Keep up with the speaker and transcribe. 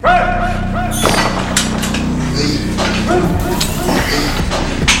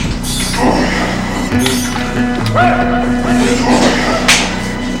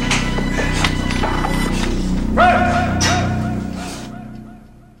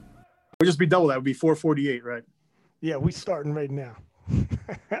would just be double. That would be 448, right? Yeah, we starting right now.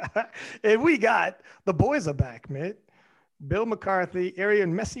 And we got the boys are back, man. Bill McCarthy,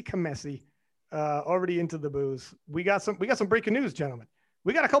 Arian Messi Kamesi, already into the booze. We got some breaking news, gentlemen.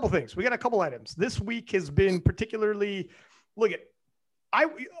 We got a couple things. We got a couple items. This week has been particularly, look at,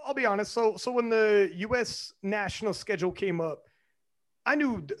 I'll be honest. So when the U.S. national schedule came up, I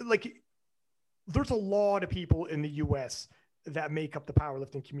knew like there's a lot of people in the U.S. that make up the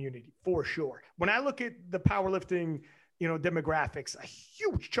powerlifting community for sure. When I look at the powerlifting, demographics, a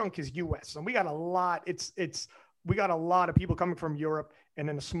huge chunk is U.S. and we got a lot. We got a lot of people coming from Europe and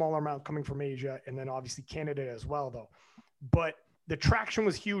then a smaller amount coming from Asia and then obviously Canada as well, though. But the traction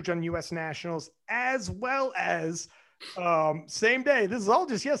was huge on U.S. nationals as well as same day. This is all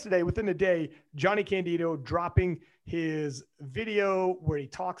just yesterday. Within a day, Johnny Candido dropping his video where he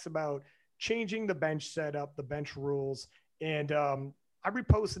talks about changing the bench setup, the bench rules. And I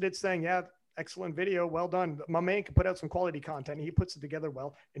reposted it saying, yeah, excellent video. Well done. My man can put out some quality content. He puts it together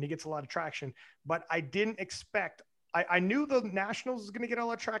well, and he gets a lot of traction. But I didn't expect – I knew the Nationals was going to get a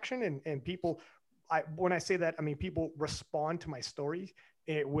lot of traction, and people – when I say that, I mean people respond to my story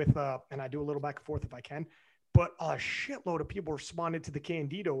with and I do a little back and forth if I can. But a shitload of people responded to the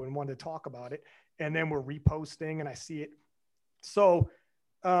Candido and wanted to talk about it. And then we're reposting, and I see it. So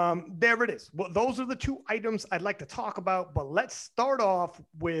there it is. Well, those are the two items I'd like to talk about. But let's start off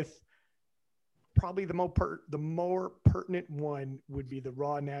with probably the more pertinent one would be the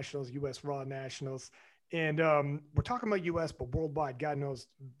Raw Nationals, U.S. Raw Nationals. And we're talking about U.S., but worldwide, God knows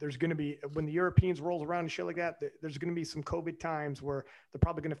there's going to be, when the Europeans rolls around and shit like that, there's going to be some COVID times where they're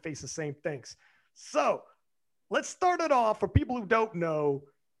probably going to face the same things. So let's start it off for people who don't know,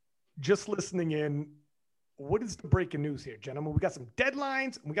 just listening in. What is the breaking news here, gentlemen? We got some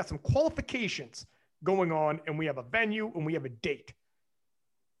deadlines, and we got some qualifications going on, and we have a venue, and we have a date.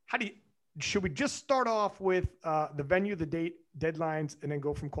 Should we just start off with the venue, the date, deadlines, and then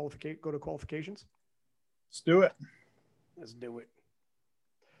go to qualifications? Let's do it. Let's do it.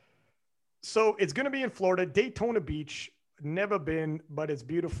 So it's going to be in Florida, Daytona Beach. Never been, but it's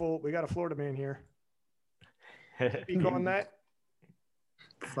beautiful. We got a Florida man here. Speak on that.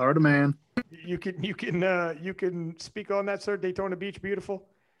 Florida man. You can speak on that, sir. Daytona Beach, beautiful.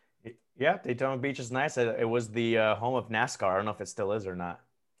 Yeah, Daytona Beach is nice. It was the home of NASCAR. I don't know if it still is or not.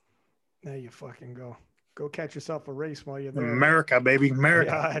 There you fucking go. Go catch yourself a race while you're there. America, baby,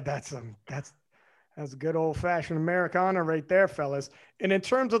 America. Yeah, that's good old-fashioned Americana right there, fellas. And in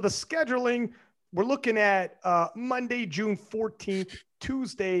terms of the scheduling, we're looking at Monday, June 14th,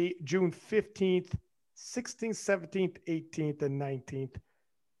 Tuesday, June 15th, 16th, 17th, 18th, and 19th.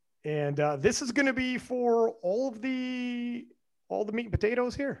 And this is going to be for all the meat and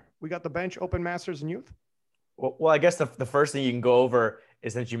potatoes here. We got the bench, open, masters, and youth. Well, I guess the first thing you can go over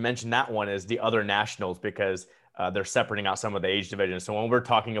is, since you mentioned that one, is the other nationals, because they're separating out some of the age divisions. So when we're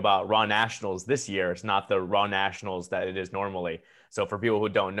talking about Raw Nationals this year, it's not the Raw Nationals that it is normally. So for people who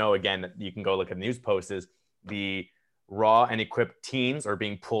don't know, again, you can go look at the news posts, is the Raw and equipped teams are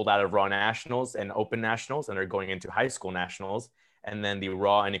being pulled out of Raw Nationals and Open Nationals, and they're going into high school nationals. And then the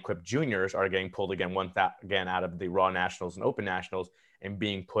Raw and equipped juniors are getting pulled again out of the Raw Nationals and Open Nationals and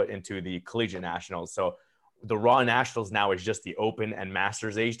being put into the collegiate nationals. So the Raw Nationals now is just the Open and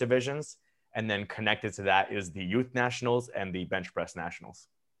Masters age divisions. And then connected to that is the Youth Nationals and the Bench Press Nationals.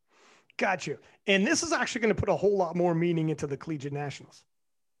 Got you. And this is actually going to put a whole lot more meaning into the Collegiate Nationals.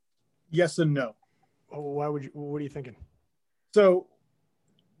 Yes and no. Oh, what are you thinking? So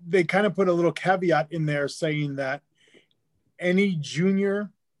they kind of put a little caveat in there saying that any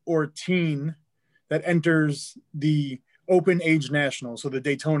junior or teen that enters the Open Age National, so the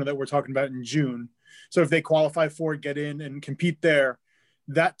Daytona that we're talking about in June, so if they qualify for it, get in and compete there,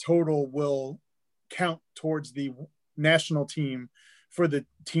 that total will count towards the national team for the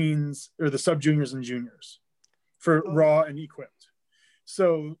teens or the sub juniors and juniors for Raw and equipped.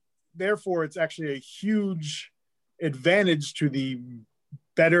 So therefore it's actually a huge advantage to the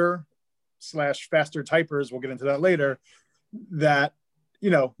better / faster typers. We'll get into that later, that,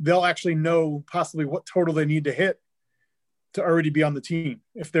 they'll actually know possibly what total they need to hit to already be on the team.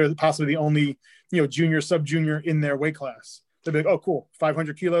 If they're possibly the only, junior, sub junior in their weight class. They'll be like, oh, cool,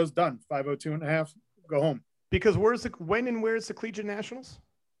 500 kilos, done, 502 and a half, go home. Because where's the Collegiate Nationals?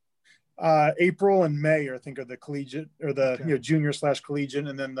 April and May, I think, are the collegiate or the junior / collegiate,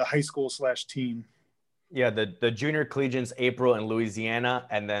 and then the high school / teen. Yeah, the junior collegiate's April in Louisiana,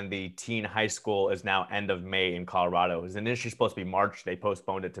 and then the teen high school is now end of May in Colorado. It was initially supposed to be March. They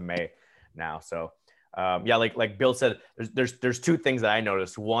postponed it to May now. So like Bill said, there's two things that I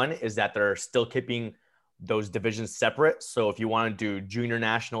noticed. One is that they're still keeping those divisions separate. So if you want to do junior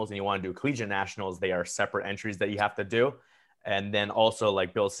nationals and you want to do collegiate nationals, they are separate entries that you have to do. And then also,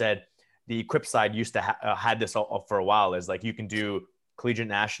 like Bill said, the equip side used to had this for a while, is like you can do collegiate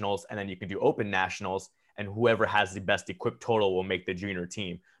nationals and then you can do open nationals, and whoever has the best equip total will make the junior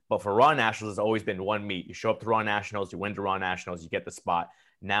team. But for Raw Nationals, it's always been one meet. You show up to Raw Nationals, you win to Raw Nationals, you get the spot.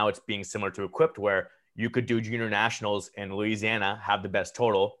 Now it's being similar to Equipped, where you could do junior nationals in Louisiana, have the best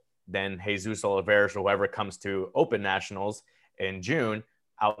total, then Jesus Oliveras or whoever comes to open nationals in June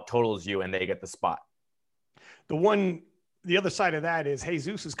out totals you and they get the spot. The other side of that is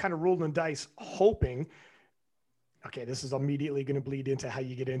Jesus is kind of rolling the dice, hoping, okay, this is immediately going to bleed into how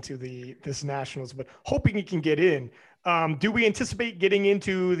you get into this nationals, but hoping you can get in. Do we anticipate getting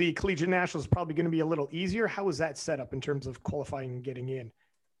into the collegiate nationals probably going to be a little easier? How is that set up in terms of qualifying and getting in?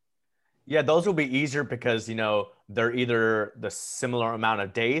 Yeah, those will be easier because, they're either the similar amount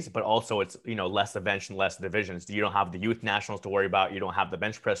of days, but also it's, less events and less divisions. You don't have the youth nationals to worry about. You don't have the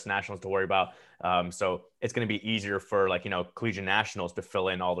bench press nationals to worry about. So it's going to be easier for collegiate nationals to fill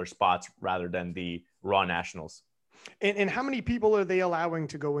in all their spots rather than the Raw nationals. And how many people are they allowing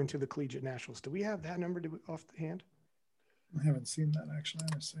to go into the collegiate nationals? Do we have that number off the hand? I haven't seen that actually.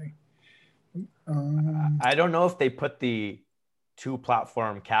 Let's see. I don't know if they put the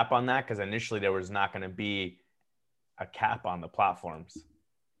 2-platform cap on that, because initially there was not going to be a cap on the platforms.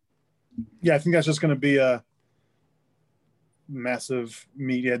 Yeah, I think that's just going to be a massive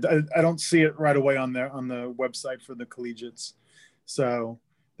media. I don't see it right away on the website for the collegiates. So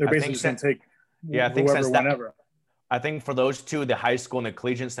they're basically just going to take whoever, whenever. I think for those two, the high school and the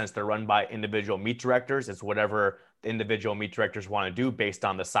collegiate, since they're run by individual meet directors, it's whatever the individual meet directors want to do based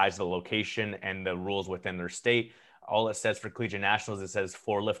on the size of the location and the rules within their state. All it says for collegiate nationals, it says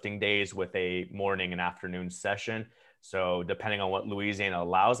 4 lifting days with a morning and afternoon session. So depending on what Louisiana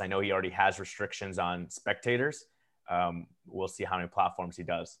allows, I know he already has restrictions on spectators. We'll see how many platforms he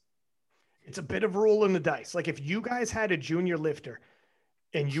does. It's a bit of rolling the dice. Like if you guys had a junior lifter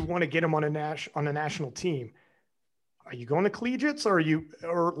and you want to get him on a national team, are you going to collegiates,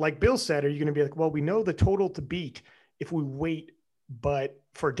 or like Bill said, are you going to be like, well, we know the total to beat if we wait, but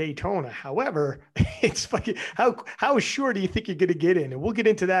for Daytona, however, it's fucking, how sure do you think you're going to get in? And we'll get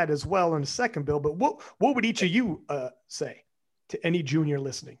into that as well in a second, Bill, but what would each of you say to any junior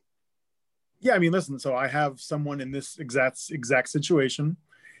listening? Yeah. I mean, listen, so I have someone in this exact situation,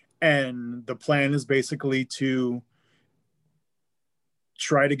 and the plan is basically to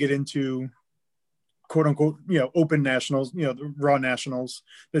try to get into quote unquote, open nationals, the Raw nationals,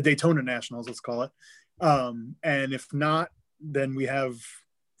 the Daytona nationals, let's call it. And if not, then we have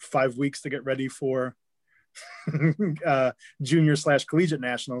 5 weeks to get ready for junior/collegiate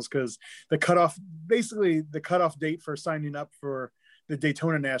nationals, because the cutoff date for signing up for the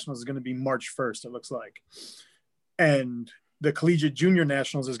Daytona nationals is going to be March 1st, it looks like. And the collegiate junior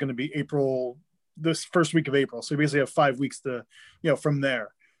nationals is going to be this first week of April. So you basically have 5 weeks to, from there.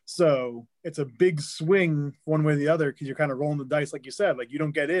 So it's a big swing one way or the other, because you're kind of rolling the dice, like you said, like you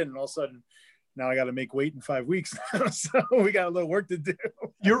don't get in and all of a sudden now I got to make weight in 5 weeks. So we got a little work to do.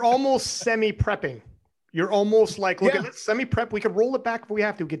 You're almost semi-prepping. You're almost like, look, let's semi-prep. We could roll it back if we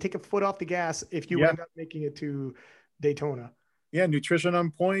have to. We could take a foot off the gas if you end up making it to Daytona. Yeah, nutrition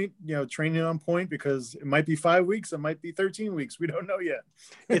on point, training on point, because it might be 5 weeks, it might be 13 weeks. We don't know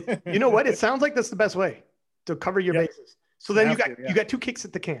yet. You know what? It sounds like that's the best way to cover your bases. So then you got 2 kicks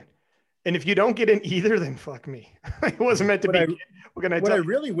at the can. And if you don't get in either, then fuck me. It wasn't meant to be. What I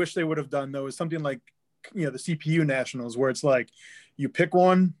really wish they would have done, though, is something like, the CPU nationals, where it's like you pick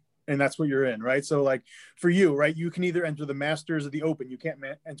one and that's what you're in, right? So like for you, right, you can either enter the Masters or the Open. You can't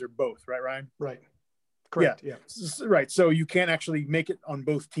enter both, right, Ryan? Right. Correct. Yeah. Right. So you can't actually make it on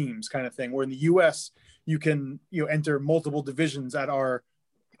both teams, kind of thing. Where in the US, you can enter multiple divisions at our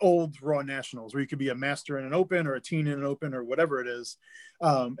old Raw nationals, where you could be a master in an open or a teen in an open or whatever it is,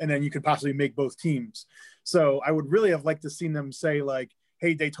 and then you could possibly make both teams. So I would really have liked to seen them say like,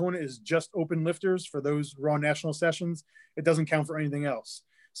 hey, Daytona is just open lifters for those Raw national sessions. It doesn't count for anything else.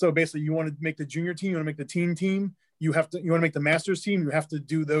 So basically, you want to make the junior team, you want to make the teen team, you want to make the masters team, you have to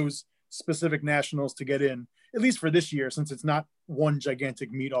do those specific nationals to get in, at least for this year, since it's not one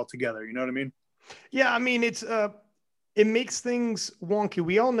gigantic meet altogether. You know what I mean? Yeah, I mean, it makes things wonky.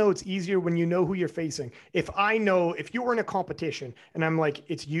 We all know it's easier when you know who you're facing. If you were in a competition and I'm like,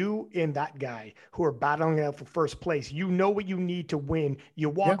 it's you and that guy who are battling out for first place, you know what you need to win. You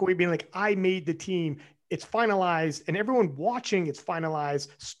walk away being like, I made the team. It's finalized, and everyone watching, it's finalized.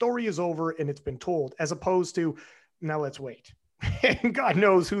 Story is over and it's been told, as opposed to now let's wait. And God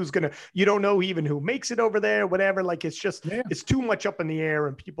knows you don't know even who makes it over there, whatever. Like, it's just, it's too much up in the air,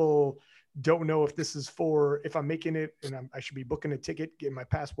 and people don't know if this is for, if I'm making it and I should be booking a ticket, getting my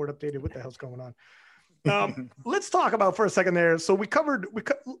passport updated. What the hell's going on? Let's talk about for a second there. So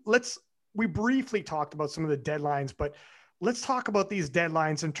we briefly talked about some of the deadlines, but let's talk about these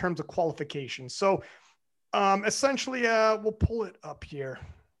deadlines in terms of qualifications. So essentially, we'll pull it up here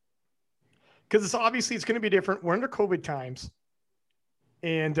because it's going to be different. We're under COVID times,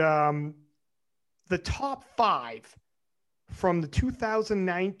 and the top 5 from the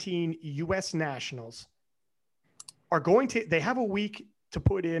 2019 U.S. Nationals they have a week to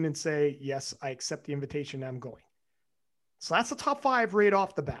put in and say, yes, I accept the invitation. I'm going. So that's the top 5 right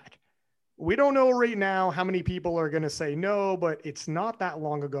off the bat. We don't know right now how many people are going to say no, but it's not that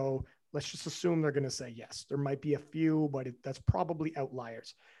long ago. Let's just assume they're going to say yes. There might be a few, but that's probably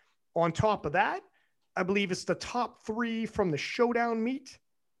outliers. On top of that, I believe it's the top 3 from the showdown meet.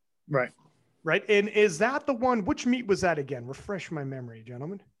 Right. Right. And is that the one? Which meet was that again? Refresh my memory,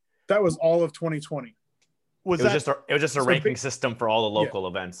 gentlemen. That was all of 2020. It was just a ranking system for all the local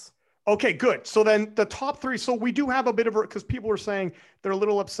events. Okay, good. So then the top 3. So we do have a bit of, because people were saying they're a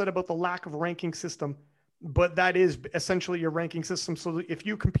little upset about the lack of ranking system, but that is essentially your ranking system. So if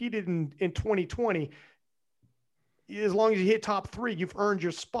you competed in 2020, as long as you hit top 3, you've earned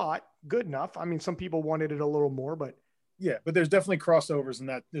your spot. Good enough. I mean, some people wanted it a little more, but. Yeah, but there's definitely crossovers in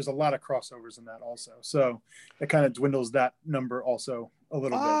that. There's a lot of crossovers in that also. So it kind of dwindles that number also a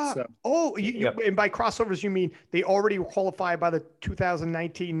little bit. So. And by crossovers, you mean they already qualified by the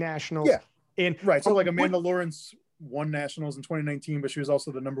 2019 Nationals? Yeah. And right. So like Amanda Lawrence won Nationals in 2019, but she was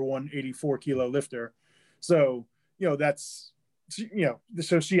also the number 1 84 kilo lifter. So, that's,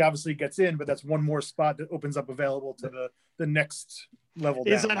 so she obviously gets in, but that's one more spot that opens up available to the next level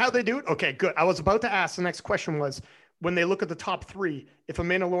down. Is that how they do it? Okay, good. I was about to ask, the next question was, when they look at the top 3, if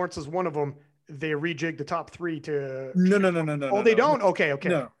Amanda Lawrence is one of them, they rejig the top 3 to. No. Oh, they don't? Okay.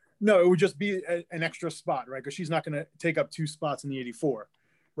 No, it would just be an extra spot, right? Because she's not going to take up 2 spots in the 84,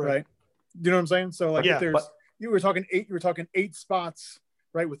 right? You know what I'm saying? So like, if you were talking 8 spots,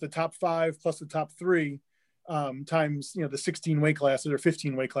 right, with the top 5 plus the top 3 times, the 16 weight classes or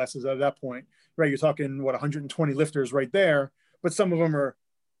 15 weight classes at that point, right? You're talking 120 lifters right there, but some of them are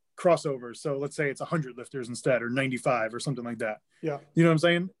crossovers. So let's say it's 100 lifters instead, or 95 or something like that. Yeah. You know what I'm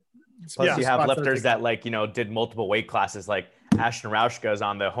saying? Plus you have lifters that did multiple weight classes, like Ashton Rauschka is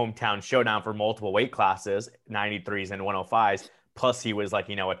on the hometown showdown for multiple weight classes, 93s and 105s. Plus he was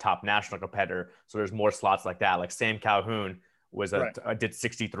a top national competitor. So there's more slots like that. Like Sam Calhoun was did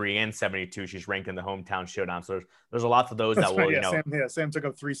 63 and 72. She's ranked in the hometown showdown. So there's a lot of those that will, Sam took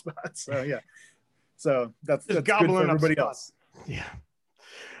up 3 spots. So yeah. So that's good for everybody else. Yeah.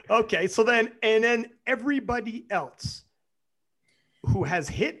 Okay, so then everybody else who has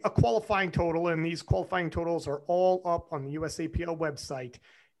hit a qualifying total, and these qualifying totals are all up on the USAPL website,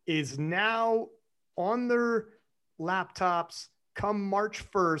 is now on their laptops come March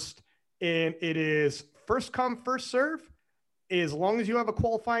 1st, and it is first come, first serve. As long as you have a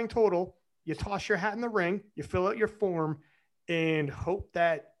qualifying total, you toss your hat in the ring, you fill out your form, and hope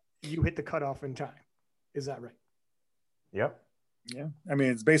that you hit the cutoff in time. Is that right? Yep. Yeah. I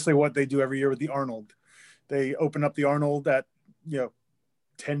mean, it's basically what they do every year with the Arnold. They open up the Arnold at,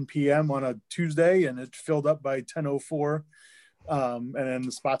 10 p.m. on a Tuesday, and it's filled up by 10:04. And then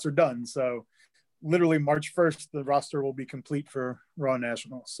the spots are done. So literally March 1st, the roster will be complete for Raw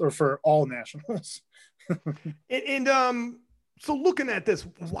Nationals, or for all Nationals. So looking at this,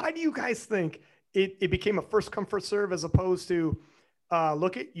 why do you guys think it became a first come, first serve, as opposed to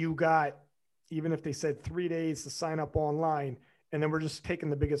you got, even if they said 3 days to sign up online, and then we're just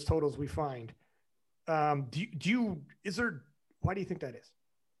taking the biggest totals we find. Why do you think that is?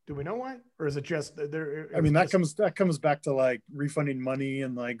 Do we know why? Or is it just there? I mean, that comes back to like refunding money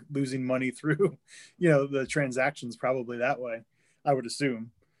and like losing money through, the transactions, probably that way, I would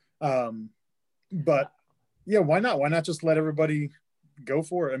assume. But yeah, why not? Why not just let everybody go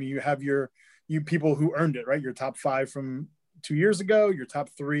for it? I mean, you have you people who earned it, right? Your top 5 from 2 years ago, your top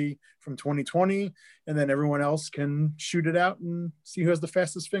 3 from 2020, and then everyone else can shoot it out and see who has the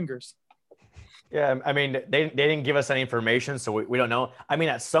fastest fingers. Yeah, I mean, they didn't give us any information, so we don't know. I mean,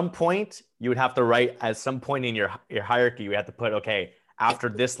 at some point, you would have to write, at some point in your hierarchy, we have to put, okay, after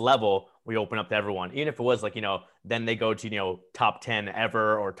this level, we open up to everyone. Even if it was like, then they go to, top 10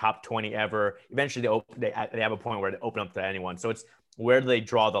 ever or top 20 ever. Eventually, they have a point where they open up to anyone. So it's, where do they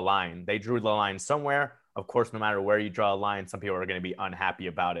draw the line? They drew the line somewhere. Of course, no matter where you draw a line, some people are going to be unhappy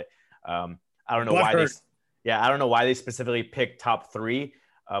about it. I don't know why I don't know why they specifically picked top 3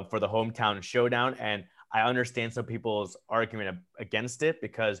 for the hometown showdown. And I understand some people's argument against it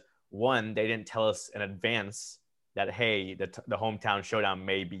because, one, they didn't tell us in advance that, hey, the hometown showdown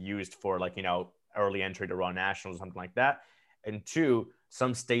may be used for like, early entry to Raw Nationals or something like that. And two,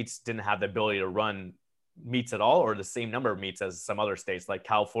 some states didn't have the ability to run meets at all, or the same number of meets as some other states, like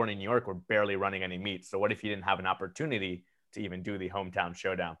California and New York were barely running any meets. So what if you didn't have an opportunity to even do the hometown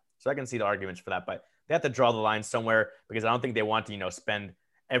showdown? So I can see the arguments for that, but they have to draw the line somewhere, because I don't think they want to, spend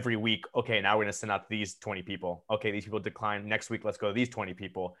every week, okay, now we're going to send out these 20 people. Okay, these people decline. Next week, let's go to these 20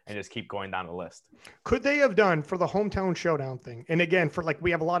 people, and just keep going down the list. Could they have done for the hometown showdown thing? And again, for like, we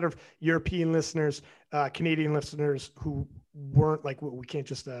have a lot of European listeners, Canadian listeners who weren't like, we can't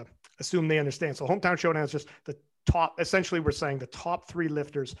just assume they understand. So hometown showdown is just the top, essentially we're saying the top 3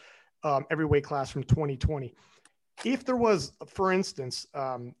 lifters, every weight class from 2020. If there was, for instance,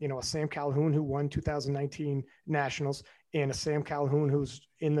 a Sam Calhoun who won 2019 Nationals, and a Sam Calhoun who's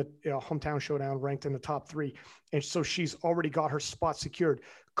in the hometown showdown ranked in the top 3, and so she's already got her spot secured,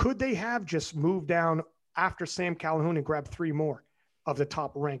 could they have just moved down after Sam Calhoun and grabbed 3 more of the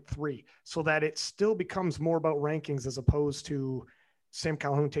top ranked 3, so that it still becomes more about rankings as opposed to Sam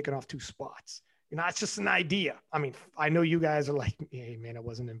Calhoun taking off 2 spots? It's just an idea. I mean, I know you guys are like, hey man, I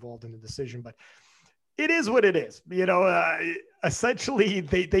wasn't involved in the decision, but it is what it is. Essentially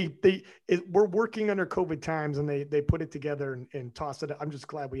we're working under COVID times, and they put it together and tossed it. I'm just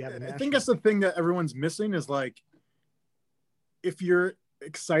glad we have it. I think that's the thing that everyone's missing is, like, if you're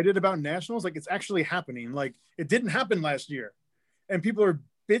excited about nationals, like, it's actually happening. Like, it didn't happen last year, and people are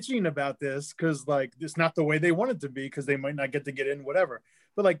bitching about this because, like, it's not the way they want it to be, because they might not get in, whatever.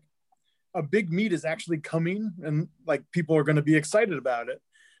 But like, a big meet is actually coming, and like, people are going to be excited about it,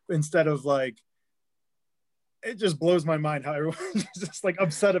 instead of like, it just blows my mind how everyone's just like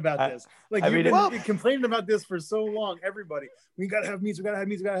upset about this. Like, you've been complaining about this for so long. Everybody, we got to have meets. We got to have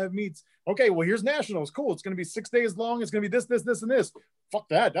meets. We got to have meets. Okay, well, here's nationals. Cool. It's going to be 6 days long. It's going to be this, and this. Fuck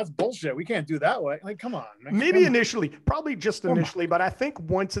that. That's bullshit. We can't do that way. Like, come on. Man. Maybe initially, probably just initially, but I think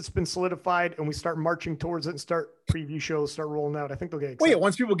once it's been solidified and we start marching towards it and start preview shows, start rolling out, I think they'll get excited. Well, yeah,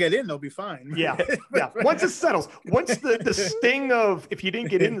 once people get in, they'll be fine. Yeah. Once it settles, once the sting of, if you didn't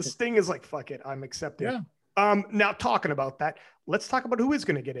get in, the sting is like, fuck it, I'm accepting. Yeah. Now talking about that, let's talk about who is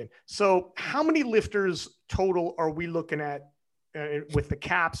going to get in. So how many lifters total are we looking at with the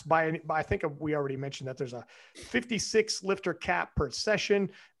caps? I think we already mentioned that there's a 56 lifter cap per session.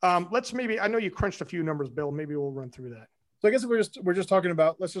 I know you crunched a few numbers, Bill. Maybe we'll run through that. So I guess we're just talking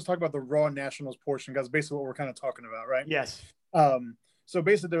about, let's just talk about the Raw Nationals portion, because basically what we're kind of talking about, right? Yes. So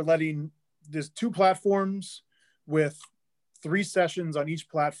basically there's 2 platforms with 3 sessions on each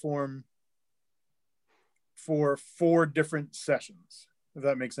platform for 4 different sessions, if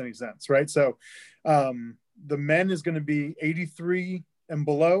that makes any sense, right? So the men is going to be 83 and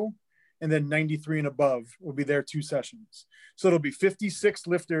below, and then 93 and above will be their 2 sessions. So it'll be 56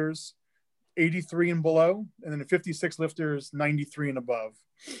 lifters, 83 and below, and then 56 lifters, 93 and above.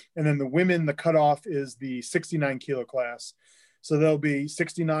 And then the women, the cutoff is the 69 kilo class. So there'll be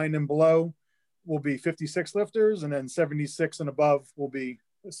 69 and below will be 56 lifters, and then 76 and above will be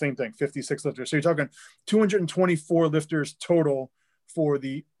the same thing, 56 lifters. So you're talking 224 lifters total for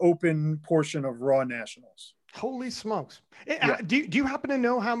the open portion of Raw Nationals. Holy smokes. Yeah. Do you happen to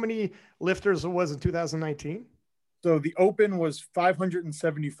know how many lifters it was in 2019? So the open was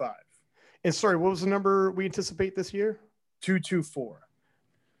 575. And sorry, what was the number we anticipate this year? 224.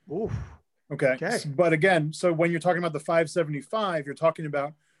 Ooh. Okay. But again, so when you're talking about the 575, you're talking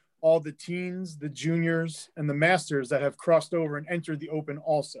about all the teens, the juniors, and the masters that have crossed over and entered the open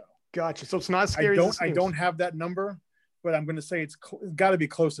also. Gotcha. So it's not scary. I don't have that number, but I'm going to say it's got to be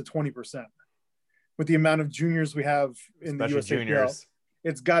close to 20%. With the amount of juniors we have in the USAPL, juniors,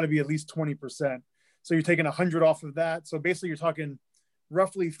 it's got to be at least 20%. So you're taking 100 off of that. So basically you're talking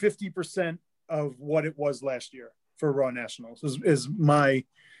roughly 50% of what it was last year for Raw Nationals is my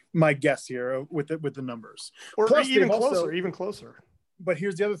guess here with the numbers. Or plus, even closer. But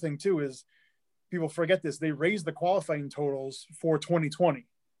here's the other thing too, is people forget this. They raised the qualifying totals for 2020.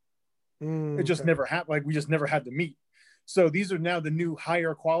 It just never happened. Like, we just never had to meet. So these are now the new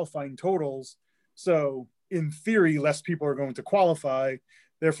higher qualifying totals. So in theory, less people are going to qualify.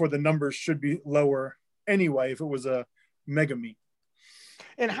 Therefore, the numbers should be lower anyway if it was a mega meet.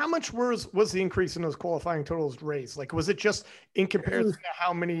 And how much was the increase in those qualifying totals raised? Like, was it just in comparison to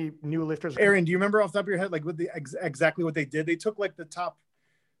how many new lifters? Aaron, do you remember off the top of your head, like what exactly what they did? They took like the top,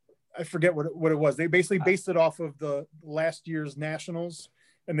 I forget what it was. They basically based it off of the last year's nationals,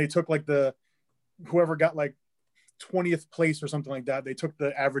 and they took like whoever got like 20th place or something like that. They took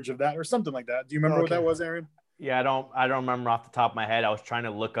the average of that or something like that. Do you remember what that was, Aaron? Yeah, I don't remember off the top of my head. I was trying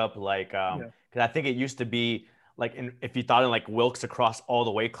to look up because I think it used to be like if you thought in like Wilks across all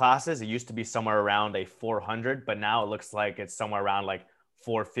the weight classes, it used to be somewhere around a 400, but now it looks like it's somewhere around like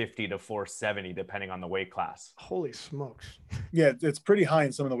 450 to 470, depending on the weight class. Holy smokes. Yeah, it's pretty high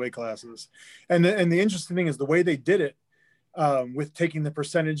in some of the weight classes. And the interesting thing is the way they did it, with taking the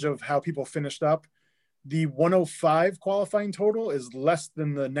percentage of how people finished up, the 105 qualifying total is less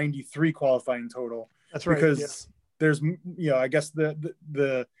than the 93 qualifying total. That's right. Because there's, I guess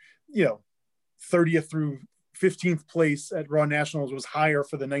the 30th through 15th place at Raw Nationals was higher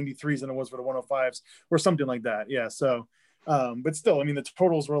for the 93s than it was for the 105s or something like that. Yeah. So, but still, I mean, the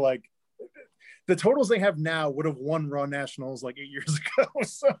totals were like, the totals they have now would have won Raw Nationals like 8 years ago.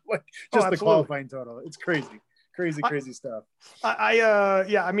 So like just the qualifying total. It's crazy stuff.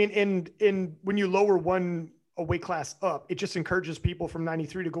 I mean, in when you lower a weight class up, it just encourages people from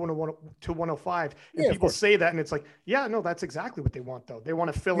 93 to go into 105. And people say that, and it's like, yeah, no, that's exactly what they want, though. They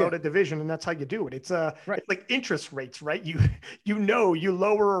want to fill out a division, and that's how you do it. It's it's like interest rates, right? You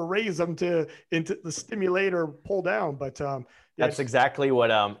lower or raise them into the stimulate or pull down. But that's exactly what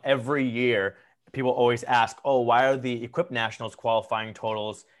every year people always ask, oh, why are the Equip Nationals qualifying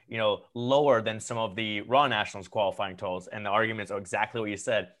totals, lower than some of the Raw Nationals qualifying totals? And the argument is exactly what you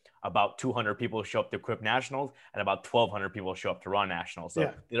said. About 200 people show up to Equip Nationals and about 1,200 people show up to Raw Nationals.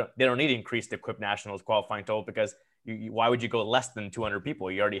 So they don't need to increase the Equip Nationals qualifying total, because why would you go less than 200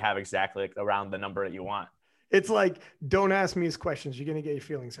 people? You already have exactly around the number that you want. It's like, don't ask me these questions. You're gonna get your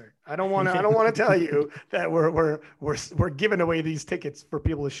feelings hurt. I don't want to tell you that we're giving away these tickets for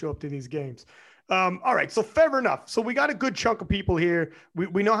people to show up to these games. All right, so fair enough. So we got a good chunk of people here.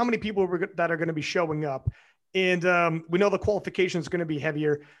 We know how many people that are going to be showing up, and we know the qualification is going to be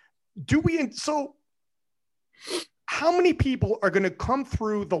heavier. So how many people are going to come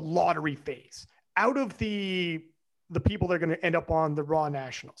through the lottery phase out of the people that are going to end up on the Raw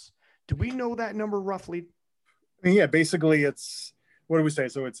Nationals? Do we know that number roughly? I mean, yeah, basically it's, what do we say?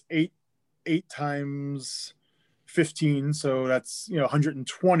 So it's eight times 15. So that's,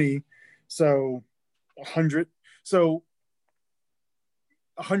 120. So 100. So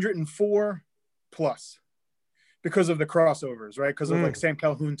 104 plus, because of the crossovers, right? Because of like Sam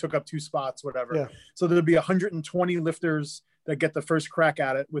Calhoun took up 2 spots, whatever. Yeah. So there'll be 120 lifters that get the first crack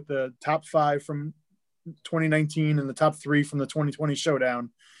at it, with the top 5 from 2019 and the top 3 from the 2020 showdown.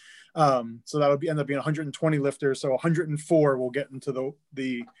 So that'll end up being 120 lifters. So 104 will get into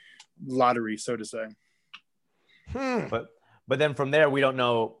the lottery, so to say. But then from there, we don't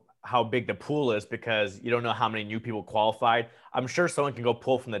know how big the pool is, because you don't know how many new people qualified. I'm sure someone can go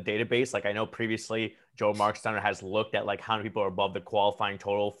pull from the database. Like I know previously Joe Marksteiner has looked at like how many people are above the qualifying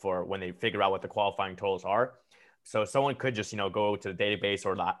total for when they figure out what the qualifying totals are. So someone could just, go to the database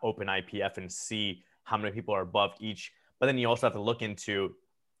or the Open IPF and see how many people are above each. But then you also have to look into,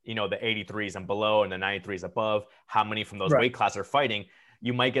 the 83s and below and the 93s above, how many from those weight classes are fighting.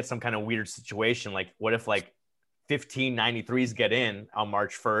 You might get some kind of weird situation. Like what if like 15 93s get in on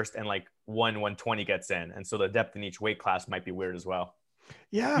March 1st and like 120 gets in. And so the depth in each weight class might be weird as well.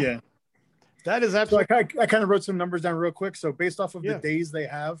 Yeah. That is absolutely. So I kind of wrote some numbers down real quick. So based off of the days they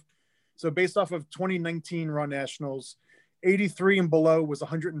have, so based off of 2019 Raw Nationals, 83 and below was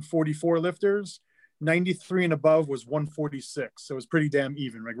 144 lifters, 93 and above was 146. So it was pretty damn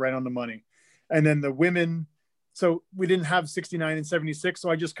even, like right on the money. And then the women, so we didn't have 69 and 76. So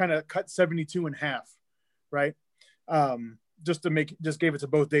I just kind of cut 72 in half, right? Just gave it to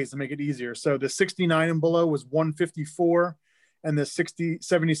both days to make it easier. So the 69 and below was 154, and the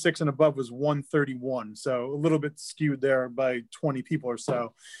 76 and above was 131. So a little bit skewed there by 20 people or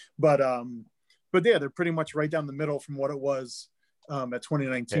so, but yeah, they're pretty much right down the middle from what it was at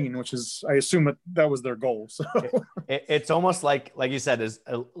 2019, which is, I assume that was their goal. So it's almost like you said, there's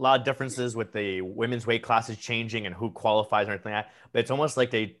a lot of differences with the women's weight classes changing and who qualifies and everything like that. But it's almost like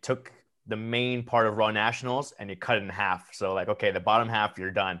they took the main part of Raw Nationals and you cut it in half. So like, okay, the bottom half,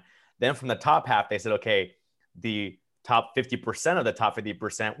 you're done. Then from the top half, they said, okay, the top 50% of the top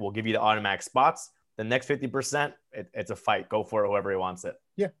 50% will give you the automatic spots. The next 50%, it's a fight. Go for it, whoever wants it.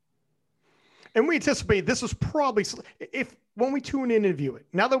 Yeah. And we anticipate this is probably, when we tune in and view it,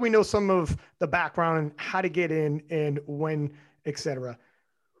 now that we know some of the background and how to get in and when, etc.,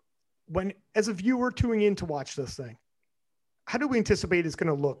 when as a viewer tuning in to watch this thing, how do we anticipate it's going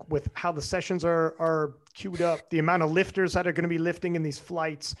to look with how the sessions are queued up, the amount of lifters that are going to be lifting in these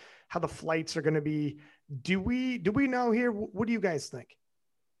flights, how the flights are going to be? Do we know here? What do you guys think?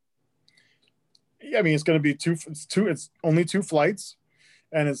 Yeah, I mean, it's going to be it's only 2 flights,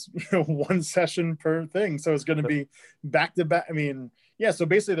 and it's 1 session per thing. So it's going to be back to back. I mean, yeah. So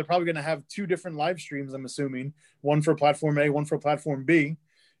basically they're probably going to have 2 different live streams, I'm assuming, one for platform A, one for platform B.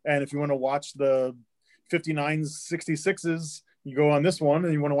 And if you want to watch the 59s, 66s, you go on this one,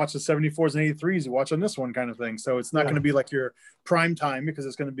 and you want to watch the 74s and 83s, you watch on this one, kind of thing. So it's not going to be like your prime time, because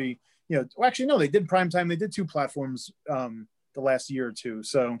it's going to be, well, actually, no, they did prime time. They did 2 platforms the last year or 2.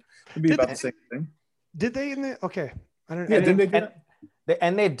 So it'd be about the same thing. Did they okay. I don't know. Yeah, didn't they do that?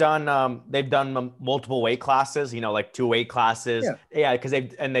 And they've done multiple weight classes, like 2 weight classes. Yeah. Cause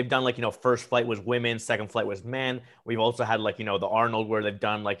they've done like, first flight was women, second flight was men. We've also had like, the Arnold, where they've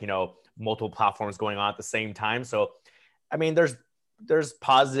done like, multiple platforms going on at the same time. So, I mean, there's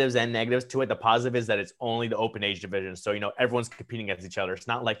positives and negatives to it. The positive is that it's only the open age division. So, everyone's competing against each other. It's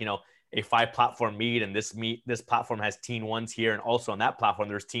not like, a 5 platform meet, and this platform has teen ones here. And also on that platform,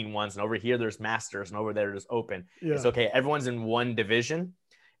 there's teen ones, and over here, there's masters, and over there, there's open. Yeah. It's okay. Everyone's in one division.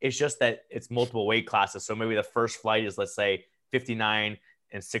 It's just that it's multiple weight classes. So maybe the first flight is, let's say, 59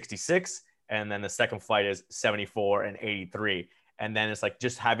 and 66. And then the second flight is 74 and 83. And then it's like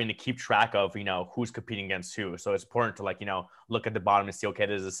just having to keep track of, who's competing against who. So it's important to like, look at the bottom and see, okay,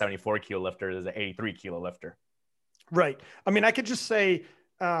 there's a 74 kilo lifter, there's an 83 kilo lifter. Right. I mean, I could just say,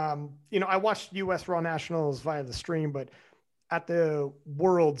 I watched US Raw Nationals via the stream, but at the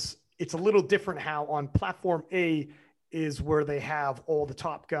Worlds, it's a little different how on platform A is where they have all the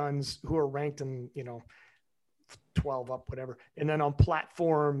top guns who are ranked in, 12 up, whatever. And then on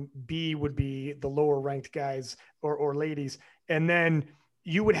platform B would be the lower ranked guys or ladies. And then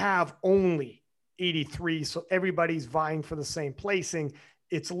you would have only 83. So everybody's vying for the same placing.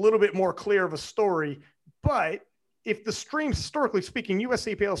 It's a little bit more clear of a story, but if the streams, historically speaking,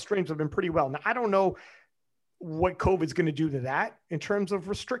 USAPL streams have been pretty well. Now, I don't know what COVID's going to do to that in terms of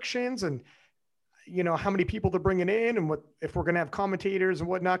restrictions and, how many people they're bringing in and what, if we're going to have commentators and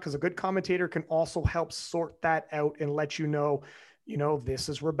whatnot, because a good commentator can also help sort that out and let this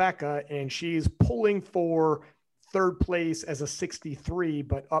is Rebecca and she's pulling for 3rd place as a 63,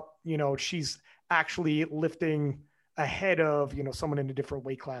 but up, she's actually lifting ahead of, someone in a different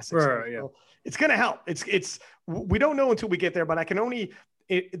weight class. Right, yeah. So it's going to help. We don't know until we get there, but I can only,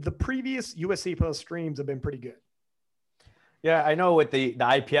 the previous USAPL streams have been pretty good. Yeah, I know with the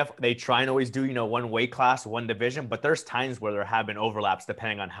IPF, they try and always do, one weight class, one division, but there's times where there have been overlaps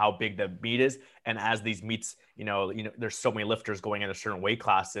depending on how big the meet is. And as these meets, there's so many lifters going into certain weight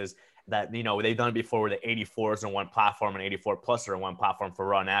classes that, they've done it before where the 84s on one platform and 84 plus are on one platform for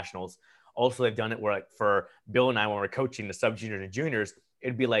Raw Nationals. Also, they've done it where, like, for Bill and I, when we're coaching the sub juniors and juniors,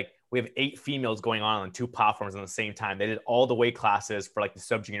 it'd be like we have 8 females going on 2 platforms at the same time. They did all the weight classes for like the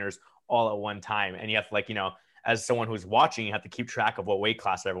sub juniors all at one time. And you have to, like, as someone who's watching, you have to keep track of what weight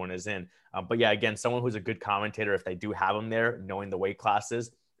class everyone is in. But yeah, again, someone who's a good commentator, if they do have them there, knowing the weight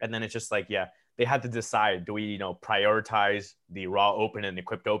classes. And then it's just like, yeah, they had to decide, do we, prioritize the Raw Open and the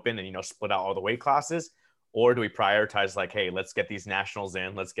Equipped Open and, split out all the weight classes? Or do we prioritize like, hey, let's get these nationals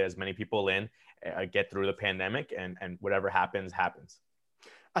in, let's get as many people in, get through the pandemic, and whatever happens, happens.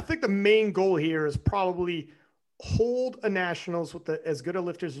 I think the main goal here is probably hold a nationals with as good a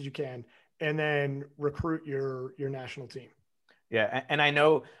lifters as you can, and then recruit your national team. Yeah. And I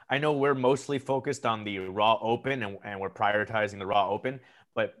know we're mostly focused on the Raw Open and we're prioritizing the Raw Open,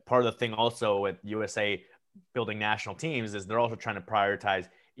 but part of the thing also with USA building national teams is they're also trying to prioritize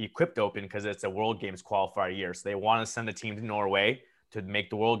Equipped Open because it's a World Games qualifier year. So they want to send a team to Norway to make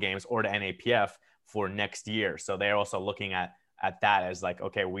the World Games or to NAPF for next year. So they're also looking at that as like,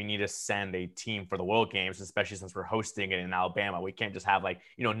 okay, we need to send a team for the World Games, especially since we're hosting it in Alabama. We can't just have like,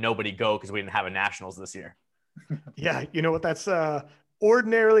 nobody go because we didn't have a nationals this year. Yeah. You know what? That's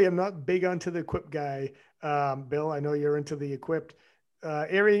ordinarily, I'm not big onto the Equipped guy. Bill, I know you're into the Equipped.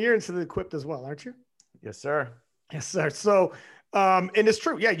 Arian, you're into the Equipped as well, aren't you? Yes, sir. Yes, sir. So, and it's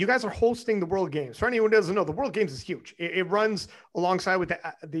true. Yeah. You guys are hosting the World Games. For anyone who doesn't know, the World Games is huge. It runs alongside with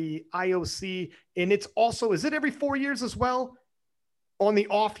the IOC. And it's also, is it every 4 years as well? On the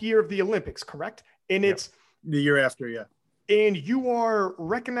off year of the Olympics, correct? And it's the year after, yeah. And you are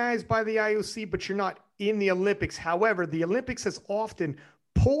recognized by the IOC, but you're not in the Olympics. However, the Olympics has often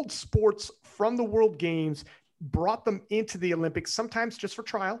pulled sports from the World Games, brought them into the Olympics, sometimes just for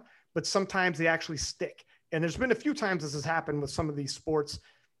trial, but sometimes they actually stick. And there's been a few times this has happened with some of these sports,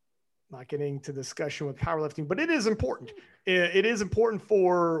 not getting to discussion with powerlifting, but it is important. It is important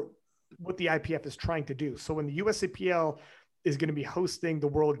for what the IPF is trying to do. So when the USAPL is going to be hosting the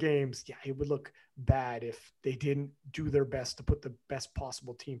World Games, yeah, it would look bad if they didn't do their best to put the best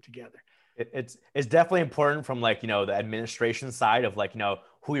possible team together. It's definitely important from like, the administration side of like,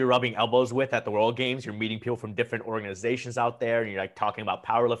 who you're rubbing elbows with at the World Games. You're meeting people from different organizations out there and you're like talking about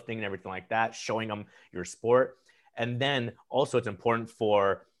powerlifting and everything like that, showing them your sport. And then also it's important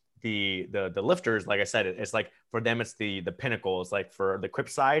for the lifters. Like I said, it's like for them, it's the pinnacle. It's like for the Equipped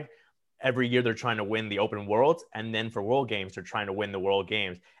side, every year they're trying to win the Open Worlds, and then for World Games they're trying to win the World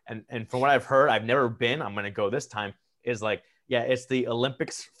Games. And from what I've heard, I've never been, I'm going to go this time, is like, yeah, it's the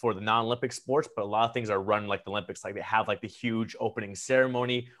Olympics for the non-Olympic sports, but a lot of things are run like the Olympics. Like they have like the huge opening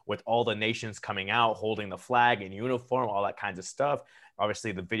ceremony with all the nations coming out, holding the flag in uniform, all that kinds of stuff.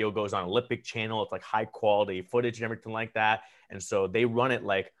 Obviously the video goes on Olympic channel. It's like high quality footage and everything like that. And so they run it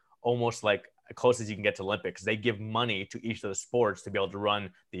like almost like close as you can get to Olympics. They give money to each of the sports to be able to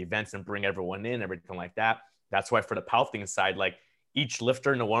run the events and bring everyone in, everything like that. That's why for the powerlifting side, like each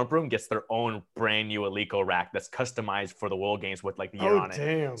lifter in the warm-up room gets their own brand new Eleiko rack that's customized for the World Games with like the year on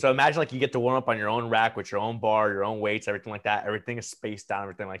it. So imagine like you get to warm up on your own rack with your own bar, your own weights, everything like that. Everything is spaced out,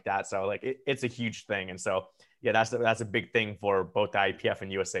 everything like that. So like it's a huge thing. And so, yeah, that's a big thing for both the IPF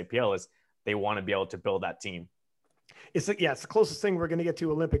and USAPL is they want to be able to build that team. It's the closest thing we're going to get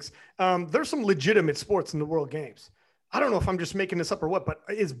to Olympics. There's some legitimate sports in the World Games. I don't know if I'm just making this up or what, but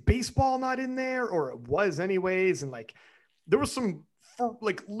is baseball not in there, or it was anyways? And like, there was some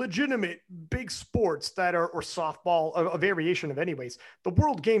like legitimate big sports that are, or softball, a variation of anyways. The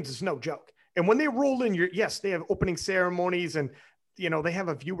World Games is no joke. And when they roll in, yes, they have opening ceremonies and, you know, they have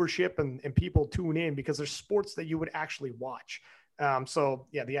a viewership and people tune in because there's sports that you would actually watch. So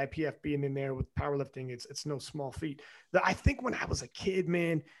yeah, the IPF being in there with powerlifting, it's no small feat. I think when I was a kid,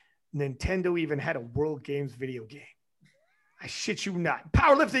 man, Nintendo even had a World Games video game. I shit you not.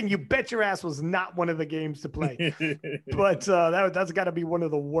 Powerlifting, you bet your ass, was not one of the games to play. But that's got to be one of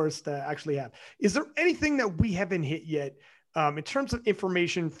the worst to actually have. Is there anything that we haven't hit yet in terms of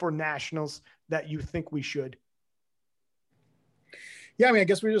information for nationals that you think we should? Yeah, I mean, I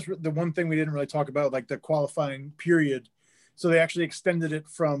guess the one thing we didn't really talk about, like the qualifying period. So they actually extended it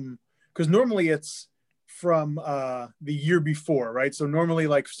from, because normally it's from the year before, right? So normally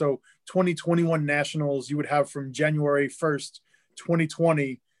 2021 nationals, you would have from January 1st,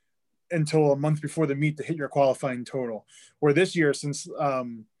 2020 until a month before the meet to hit your qualifying total. Where this year, since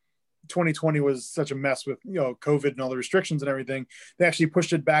 2020 was such a mess with, you know, COVID and all the restrictions and everything, they actually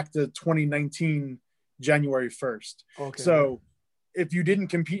pushed it back to 2019, January 1st. Okay. So if you didn't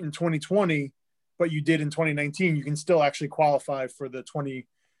compete in 2020, but you did in 2019, you can still actually qualify for the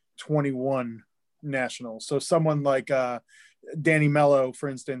 2021 nationals. So someone like Danny Mello, for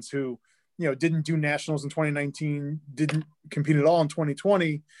instance, who, you know, didn't do nationals in 2019, didn't compete at all in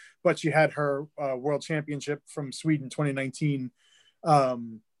 2020, but she had her world championship from Sweden 2019,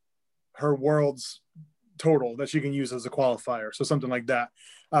 her world's total that she can use as a qualifier. So something like that.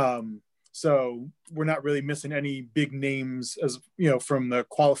 So we're not really missing any big names, as you know, from the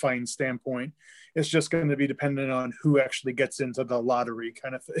qualifying standpoint. It's just going to be dependent on who actually gets into the lottery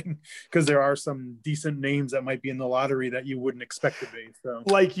kind of thing, because there are some decent names that might be in the lottery that you wouldn't expect to be. So,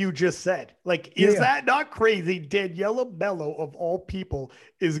 like you just said, like, is that not crazy? Daniela Mello, of all people,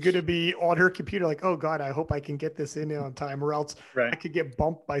 is going to be on her computer like, oh God, I hope I can get this in on time, or else I could get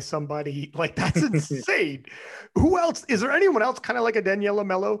bumped by somebody. Like, that's insane. Who else? Is there anyone else kind of like a Daniela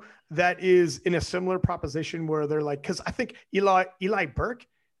Mello that is in a similar proposition where they're like, because I think Eli Burke,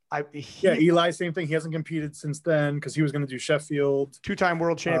 Eli, same thing. He hasn't competed since then because he was going to do Sheffield. Two-time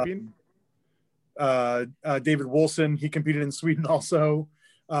world champion. David Wilson, he competed in Sweden also.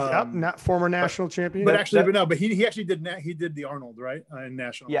 Not former national champion. But he actually did the Arnold, right? In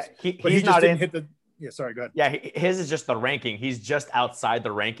nationals. Yeah, he just didn't hit the. Yeah, sorry, go ahead. Yeah, his is just the ranking. He's just outside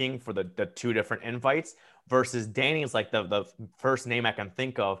the ranking for the two different invites versus Danny's like the first name I can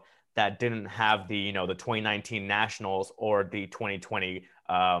think of that didn't have the, you know, the 2019 nationals or the 2020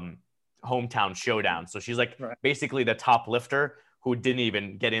 hometown showdown. So she's like basically the top lifter who didn't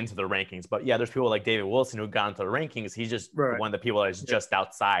even get into the rankings. But yeah, there's people like David Wilson who got into the rankings. He's just one of the people that is just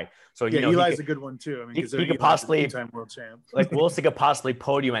outside. So you know, Eli's a good one too. I mean, he could possibly world champ. Like Wilson could possibly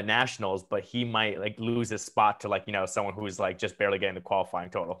podium at nationals, but he might like lose his spot to like, you know, someone who's like just barely getting the qualifying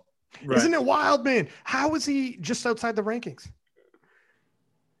total. Isn't it wild, man? How is he just outside the rankings?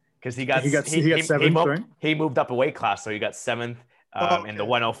 Because he got seventh, he moved up a weight class, so he got seventh in the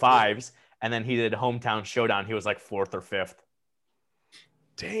 105s, and then he did hometown showdown. He was like fourth or fifth.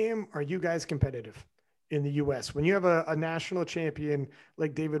 Damn, are you guys competitive in the U.S. when you have a national champion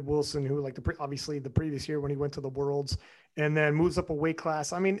like David Wilson, who like obviously the previous year when he went to the Worlds and then moves up a weight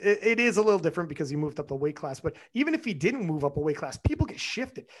class? I mean, it is a little different because he moved up the weight class, but even if he didn't move up a weight class, people get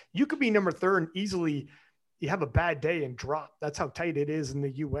shifted. You could be number third and easily you have a bad day and drop. That's how tight it is in the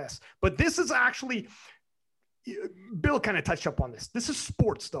US. But this is actually, Bill kind of touched up on this. This is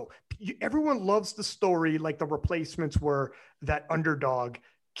sports though. Everyone loves the story, like the replacements where that underdog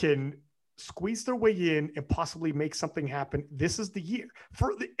can squeeze their way in and possibly make something happen. This is the year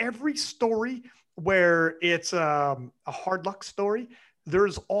for every story where it's a hard luck story.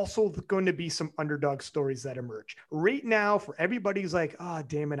 there's also going to be some underdog stories that emerge right now for everybody who's like, oh,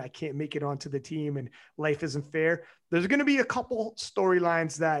 damn it, I can't make it onto the team and life isn't fair. There's going to be a couple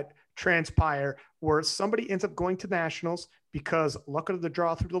storylines that transpire where somebody ends up going to nationals because luck of the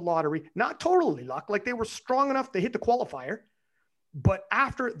draw through the lottery, not totally luck, like they were strong enough to hit the qualifier, but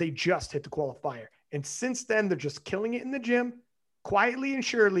after they just hit the qualifier. And since then, they're just killing it in the gym quietly and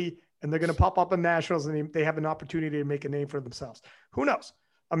surely, and they're going to pop up in nationals and they have an opportunity to make a name for themselves. Who knows?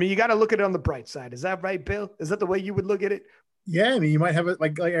 I mean, you got to look at it on the bright side. Is that right, Bill? Is that the way you would look at it? Yeah. I mean, you might have it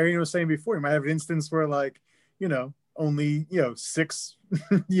like Arian was saying before, you might have an instance where like, you know, only, you know, 6,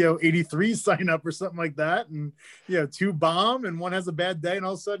 83 sign up or something like that. And, 2 bomb and one has a bad day. And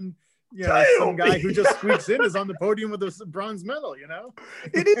all of a sudden, some guy who just squeaks in is on the podium with a bronze medal,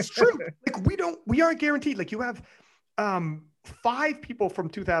 It is true. Like we aren't guaranteed. Like you have 5 people from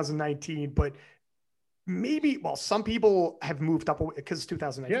 2019, but maybe, some people have moved up because it's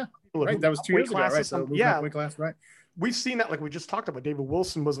 2019. Yeah, right. That was 2 years ago, right? So weight class, right. We've seen that. Like we just talked about, David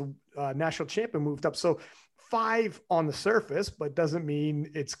Wilson was a national champion, moved up. So 5 on the surface, but doesn't mean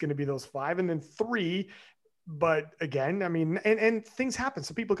it's going to be those 5. And then 3, but again, I mean, and things happen.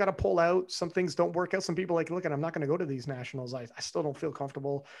 Some people got to pull out. Some things don't work out. Some people like, look, I'm not going to go to these nationals. I still don't feel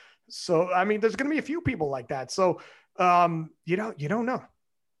comfortable. So, I mean, there's going to be a few people like that. So, you don't know.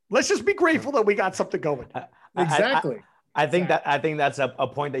 Let's just be grateful that we got something going. Exactly. I think that's a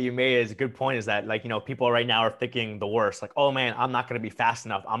point that you made is a good point, is that like, people right now are thinking the worst, like, oh man, I'm not going to be fast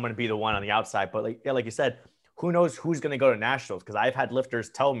enough. I'm going to be the one on the outside. But like you said, who knows who's going to go to nationals? Cause I've had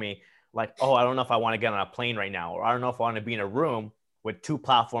lifters tell me like, oh, I don't know if I want to get on a plane right now, or I don't know if I want to be in a room with 2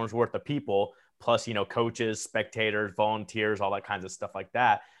 platforms worth of people, plus, coaches, spectators, volunteers, all that kinds of stuff like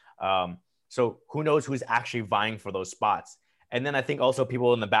that. So who knows who's actually vying for those spots. And then I think also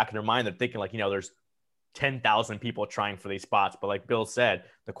people in the back of their mind, they're thinking like, there's 10,000 people trying for these spots. But like Bill said,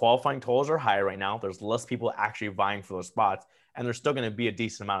 the qualifying totals are higher right now. There's less people actually vying for those spots, and there's still going to be a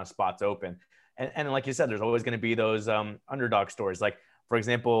decent amount of spots open. And like you said, there's always going to be those underdog stories. Like, for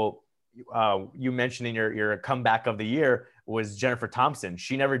example, you mentioned in your comeback of the year was Jennifer Thompson.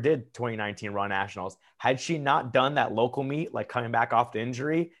 She never did 2019 Raw Nationals. Had she not done that local meet, like coming back off the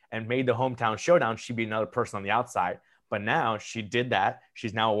injury and made the hometown showdown, she'd be another person on the outside. But now she did that.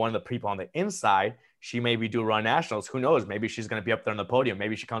 She's now one of the people on the inside. She maybe do Raw Nationals. Who knows? Maybe she's going to be up there on the podium.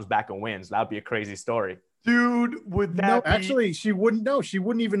 Maybe she comes back and wins. That'd be a crazy story. Dude, would that actually, she wouldn't know. She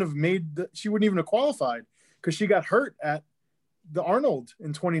wouldn't even have qualified because she got hurt at the Arnold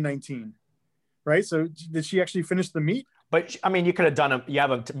in 2019. Right. So did she actually finish the meet? But I mean, you could have done you have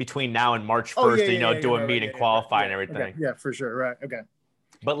them between now and March 1st to do a meet and qualify and everything. Okay. Yeah, for sure. Right. Okay.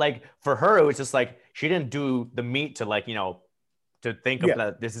 But like for her, it was just like, she didn't do the meet to like, to think of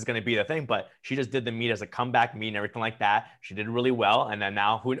that this is going to be the thing, but she just did the meet as a comeback meet and everything like that. She did really well. And then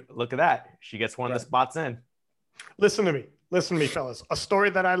now look at that. She gets one of the spots in. Listen to me, fellas. A story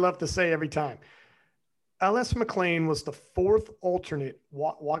that I love to say every time. LS McLean was the 4th alternate.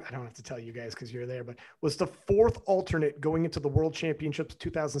 I don't have to tell you guys because you're there, but was the 4th alternate going into the World Championships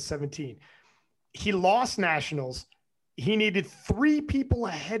 2017. He lost nationals. He needed 3 people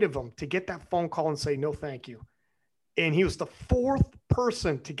ahead of him to get that phone call and say, no, thank you. And he was the 4th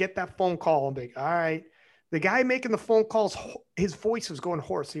person to get that phone call and be, all right. The guy making the phone calls, his voice was going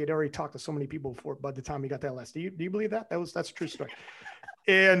hoarse. He had already talked to so many people before by the time he got the LS. Do you believe that? That's a true story.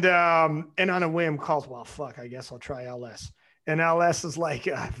 And on a whim calls, well, fuck, I guess I'll try LS. And LS is like,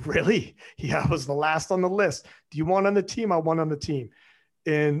 really? Yeah, I was the last on the list. Do you want on the team? I want on the team.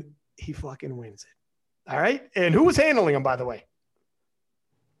 And he fucking wins it. All right. And who was handling him, by the way?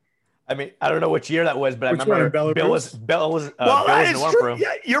 I mean, I don't know which year that was, but I remember Bill was in the one room.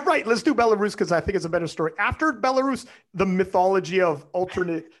 Yeah, you're right. Let's do Belarus because I think it's a better story. After Belarus, the mythology of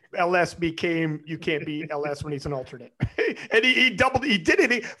alternate LS became you can't beat LS when he's an alternate, and he did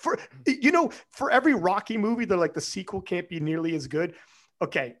it for every Rocky movie. They're like the sequel can't be nearly as good.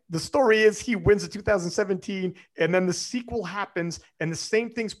 Okay, the story is he wins in 2017, and then the sequel happens, and the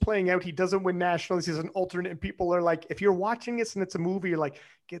same thing's playing out. He doesn't win nationals. He's an alternate, and people are like, if you're watching this and it's a movie, you're like,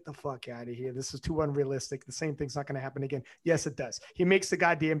 get the fuck out of here. This is too unrealistic. The same thing's not going to happen again. Yes, it does. He makes the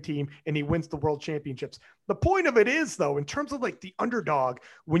goddamn team, and he wins the world championships. The point of it is, though, in terms of like the underdog,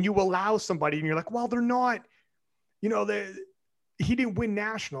 when you allow somebody, and you're like, well, they're not, he didn't win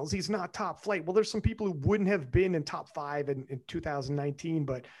nationals. He's not top flight. Well, there's some people who wouldn't have been in top 5 in 2019,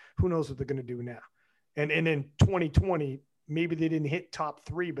 but who knows what they're going to do now. And in 2020, maybe they didn't hit top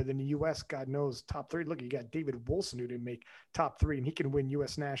 3, but in the U.S., God knows, top 3. Look, you got David Wilson who didn't make top 3, and he can win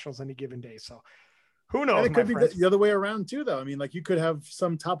U.S. nationals any given day. So who knows? And it could be the other way around too, though. I mean, like you could have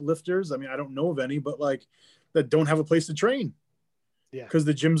some top lifters. I mean, I don't know of any, but like that don't have a place to train. Yeah. because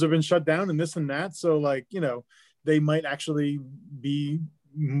the gyms have been shut down and this and that. So like, they might actually be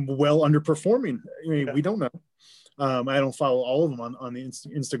well underperforming. I mean, we don't know. I don't follow all of them on the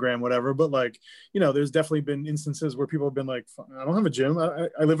Instagram, whatever, but like, there's definitely been instances where people have been like, I don't have a gym. I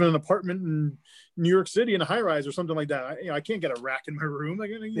live in an apartment in New York City in a high rise or something like that. I can't get a rack in my room. They're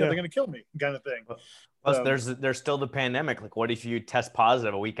going to kill me, kind of thing. Plus there's still the pandemic. Like, what if you test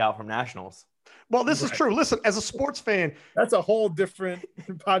positive a week out from nationals? Well, this is true. Listen, as a sports fan, that's a whole different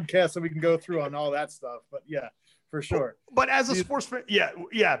podcast that we can go through on all that stuff, but yeah, for sure. But as a sports fan, yeah.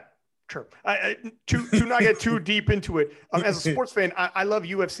 True. To not get too deep into it, as a sports fan, I love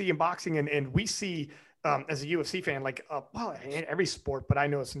UFC and boxing, and we see as a UFC fan, like in every sport, but I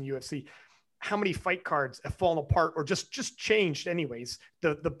know it's in the UFC, how many fight cards have fallen apart or just changed. Anyways,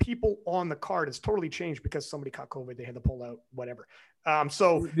 the people on the card has totally changed because somebody caught COVID, they had to pull out, whatever.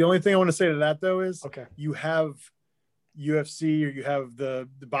 So the only thing I want to say to that though is, okay, you have UFC or you have the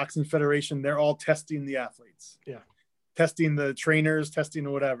Boxing Federation, they're all testing the athletes, testing the trainers,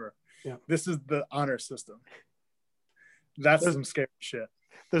 testing whatever. Yeah. This is the honor system. That's some scary shit.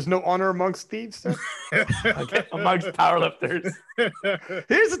 There's no honor amongst thieves, sir? Amongst powerlifters.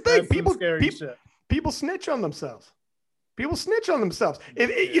 Here's the thing. People snitch on themselves. People snitch on themselves.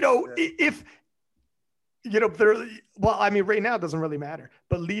 If they're, well, I mean, right now it doesn't really matter,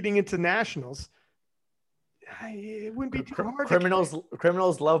 but leading into nationals, it wouldn't be too hard.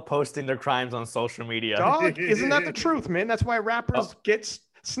 Criminals love posting their crimes on social media. Dog, isn't that the truth, man? That's why rappers get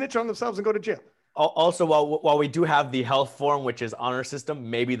snitch on themselves and go to jail. Also, while we do have the health form, which is honor system,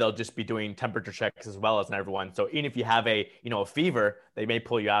 maybe they'll just be doing temperature checks as well as everyone. So even if you have a fever, they may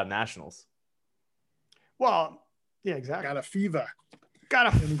pull you out of nationals. Well, yeah, exactly. Got a fever. Got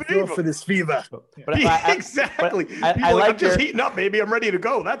a fever for this fever. But exactly. I'm just heating up, baby. I'm ready to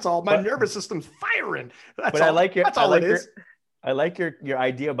go. That's all. My nervous system's firing. That's all. That's all it is. I like your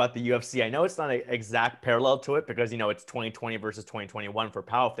idea about the UFC. I know it's not an exact parallel to it because, it's 2020 versus 2021 for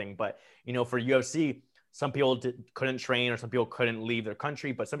powerlifting. But, for UFC, some people couldn't train or some people couldn't leave their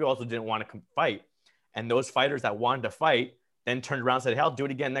country, but some people also didn't want to fight. And those fighters that wanted to fight then turned around and said, hey, I'll do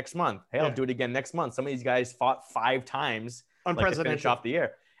it again next month. Hey, I'll do it again next month. Some of these guys fought 5 times to finish off the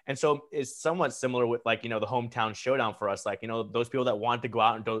year. And so it's somewhat similar with the hometown showdown for us. Those people that wanted to go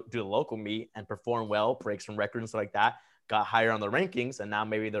out and do the local meet and perform well, break some records and stuff like that, got higher on the rankings, and now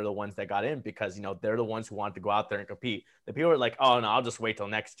maybe they're the ones that got in because they're the ones who wanted to go out there and compete. The people are like, oh no, I'll just wait till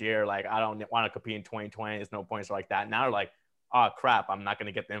next year. Like, I don't want to compete in 2020. There's no points like that. Now they're like, oh crap, I'm not going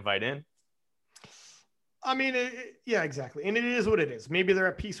to get the invite in. I mean, yeah, exactly. And it is what it is. Maybe they're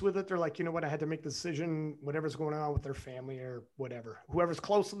at peace with it. They're like, you know what, I had to make the decision, whatever's going on with their family or whatever, whoever's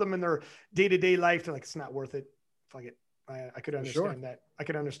close to them in their day-to-day life. They're like, it's not worth it. Fuck it. I could understand that. I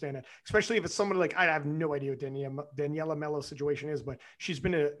could understand that, especially if it's somebody like, I have no idea what Daniela Mello's situation is, but she's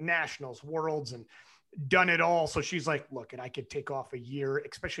been to nationals, worlds, and done it all. So she's like, look, and I could take off a year,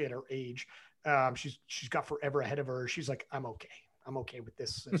 especially at her age. She's got forever ahead of her. She's like, I'm okay with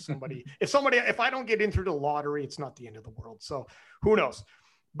this. If I don't get in through the lottery, it's not the end of the world. So who knows?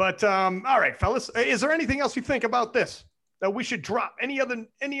 But all right, fellas, is there anything else you think about this that we should drop? Any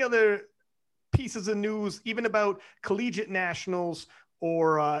other pieces of news, even about collegiate nationals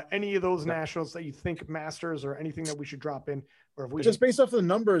or any of those nationals that you think masters or anything that we should drop in? Or if we just based off of the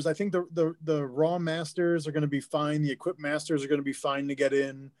numbers, I think the raw masters are going to be fine. The equipped masters are going to be fine to get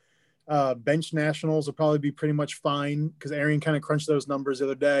in. Bench nationals will probably be pretty much fine because Arian kind of crunched those numbers the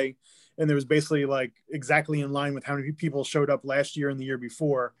other day, and there was basically exactly in line with how many people showed up last year and the year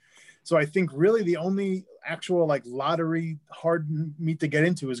before. So I think really the only actual lottery hard meet to get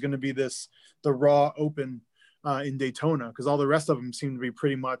into is going to be the Raw Open in Daytona, because all the rest of them seem to be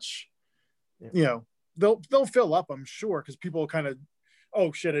pretty much, they'll fill up, I'm sure, because people kind of,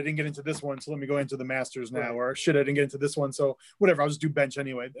 oh shit, I didn't get into this one, so let me go into the Masters now, right. Or shit, I didn't get into this one, so whatever, I'll just do bench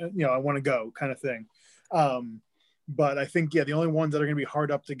anyway. I want to go kind of thing. But I think, the only ones that are going to be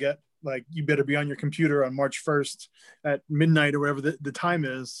hard up to get, you better be on your computer on March 1st at midnight or whatever the time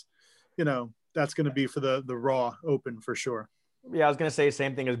is, that's going to be for the Raw Open for sure. Yeah, I was going to say the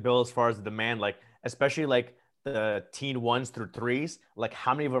same thing as Bill as far as the demand, especially the teen 1s through 3s,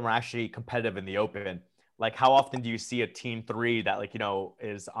 how many of them are actually competitive in the Open? How often do you see a teen 3 that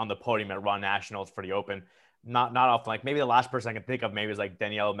is on the podium at Raw Nationals for the Open? Not often. Maybe the last person I can think of maybe is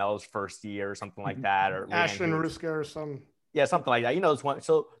Danielle Mello's first year or something like that, or Ashlyn Ruska or some. Yeah, something like that. Those one.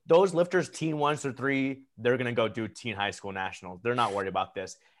 So those lifters, teen 1s through 3, they're gonna go do teen high school nationals. They're not worried about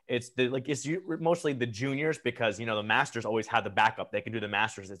this. It's it's mostly the juniors because the Masters always have the backup. They can do the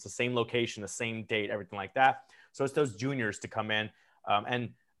Masters. It's the same location, the same date, everything like that. So it's those juniors to come in.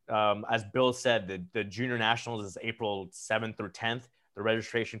 As Bill said, the junior nationals is April 7th through 10th. the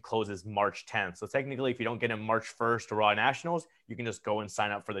registration closes March 10th. So technically, if you don't get in March 1st to Raw Nationals, you can just go and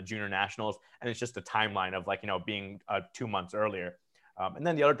sign up for the Junior Nationals. And it's just a timeline of like, being 2 months earlier. And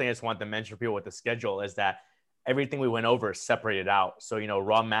then the other thing I just wanted to mention for people with the schedule is that everything we went over is separated out. So,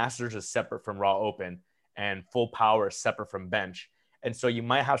 Raw Masters is separate from Raw Open, and Full Power is separate from Bench. And so you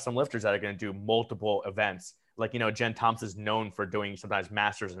might have some lifters that are going to do multiple events. Like, Jen Thompson is known for doing sometimes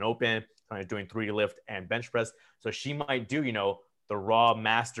Masters and Open, sometimes doing 3 lift and bench press. So she might do, the Raw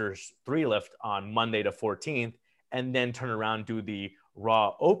Masters 3 lift on Monday the 14th, and then turn around and do the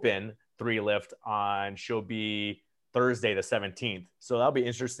Raw Open 3 lift on, she'll be Thursday the 17th. So that'll be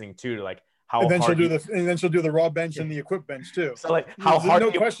interesting too, to like how and then hard she'll do the raw bench and the equip bench too. So like how There's hard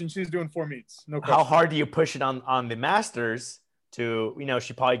no question she's doing 4 meets. No question. How hard do you push it on the Masters to,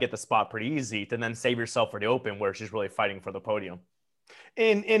 she probably get the spot pretty easy to then save yourself for the Open where she's really fighting for the podium.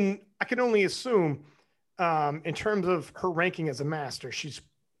 And I can only assume in terms of her ranking as a master, she's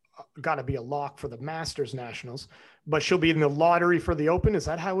got to be a lock for the Masters Nationals, but she'll be in the lottery for the Open. Is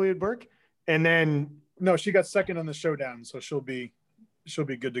that how it would work? And then no, she got second on the Showdown, so she'll be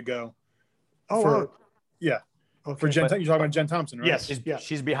good to go. Yeah. Okay. For Jen, you're talking about Jen Thompson, right? Yes,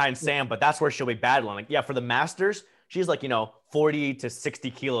 she's behind Sam, but that's where she'll be battling. Like, for the Masters, she's like 40 to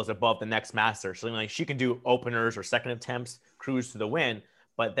 60 kilos above the next master. So like she can do openers or second attempts, cruise to the win.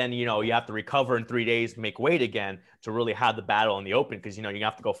 But then you have to recover in 3 days, make weight again to really have the battle in the Open, because you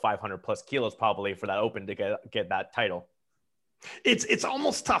have to go 500 plus kilos probably for that Open to get that title. It's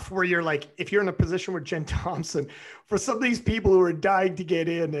almost tough where you're like, if you're in a position with Jen Thompson, for some of these people who are dying to get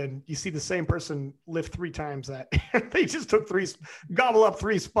in, and you see the same person lift 3 times that they just gobble up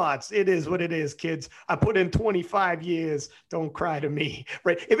 3 spots. It is what it is, kids. I put in 25 years. Don't cry to me,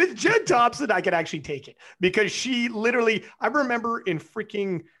 right? If it's Jen Thompson, I could actually take it, because she literally, I remember in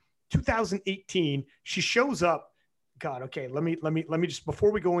freaking 2018, she shows up. God, okay. Let me just, before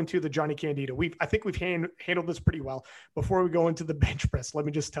we go into the Johnny Candido, I think we've handled this pretty well. Before we go into the bench press, let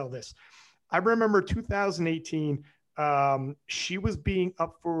me just tell this. I remember 2018, she was being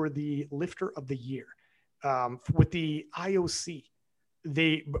up for the lifter of the year with the IOC.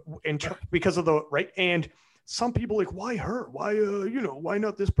 Because of the right. And some people like, why her? Why, why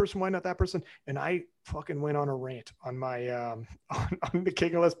not this person? Why not that person? And I fucking went on a rant on my, on the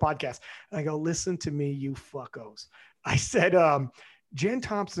King of List podcast. And I go, listen to me, you fuckos. I said, Jen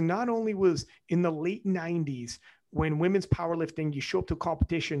Thompson not only was in the late 90s when women's powerlifting, you show up to a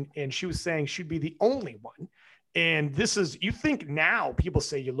competition, and she was saying she'd be the only one. And this is, you think now people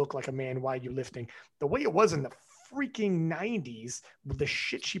say you look like a man, why are you lifting? The way it was in the freaking 90s, the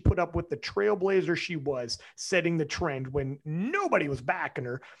shit she put up with, the trailblazer she was, setting the trend when nobody was backing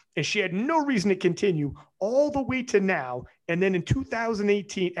her, and she had no reason to continue all the way to now. And then in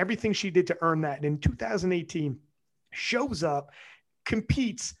 2018, everything she did to earn that. And in 2018, shows up,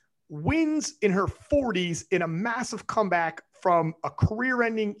 competes, wins in her 40s in a massive comeback from a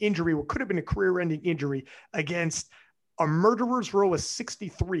career-ending injury, what could have been a career-ending injury, against a murderer's row of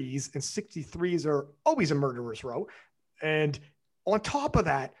 63s, and 63s are always a murderer's row. And on top of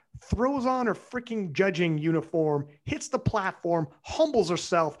that, throws on her freaking judging uniform, hits the platform, humbles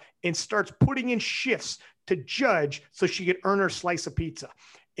herself, and starts putting in shifts to judge so she could earn her slice of pizza,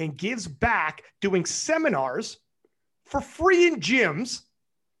 and gives back doing seminars for free in gyms,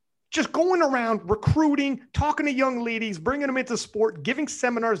 just going around recruiting, talking to young ladies, bringing them into sport, giving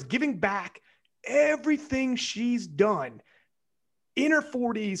seminars, giving back. Everything she's done in her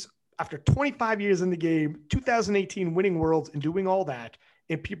 40s, after 25 years in the game, 2018 winning worlds and doing all that.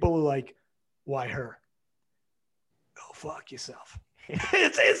 And people are like, why her? Go fuck yourself.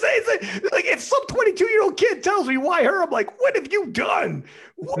 It's like, if some 22-year-old kid tells me why her, I'm like, what have you done?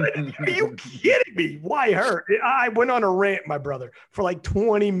 What are you kidding me? Why her? I went on a rant, my brother, for like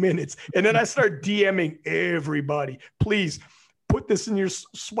 20 minutes. And then I start DMing everybody. Please put this in your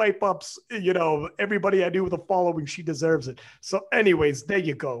swipe ups. Everybody I do with a following, she deserves it. So anyways, there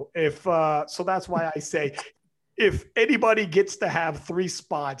you go. So that's why I say, if anybody gets to have 3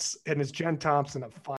 spots and it's Jen Thompson,